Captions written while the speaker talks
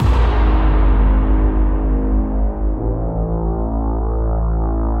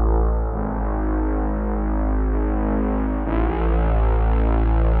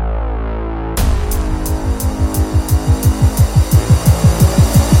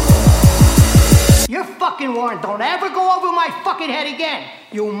fucking warrant. Don't ever go over my fucking head again.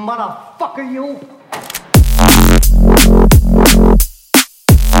 You motherfucker, you.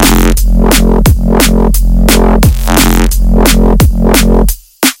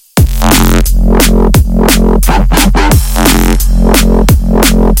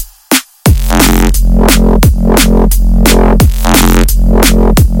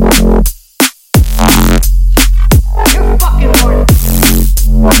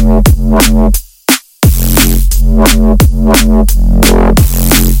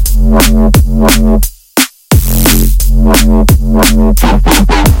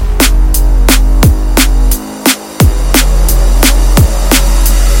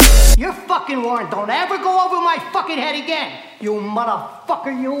 You're fucking warrant. Don't ever go over my fucking head again. You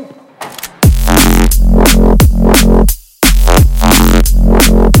motherfucker, you.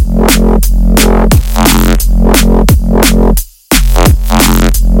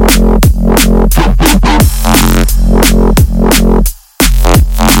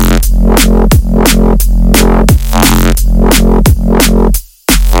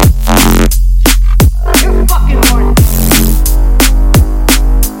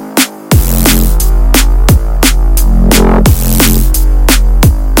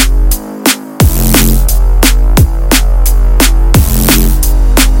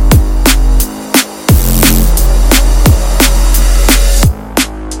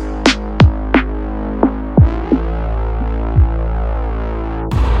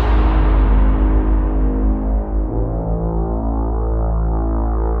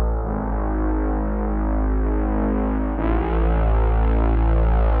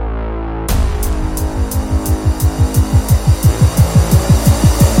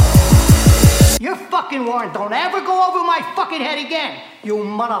 Fucking warrant. Don't ever go over my fucking head again. You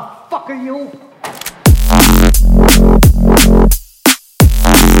motherfucker, you.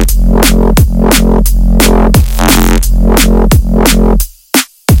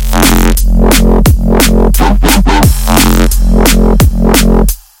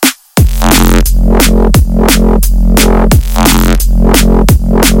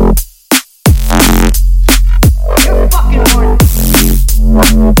 You're fucking warrant.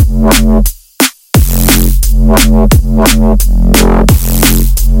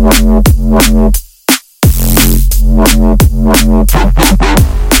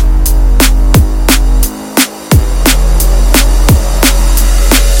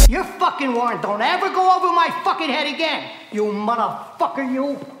 You're fucking warrant. Don't ever go over my fucking head again. You motherfucker,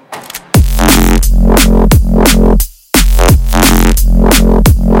 you.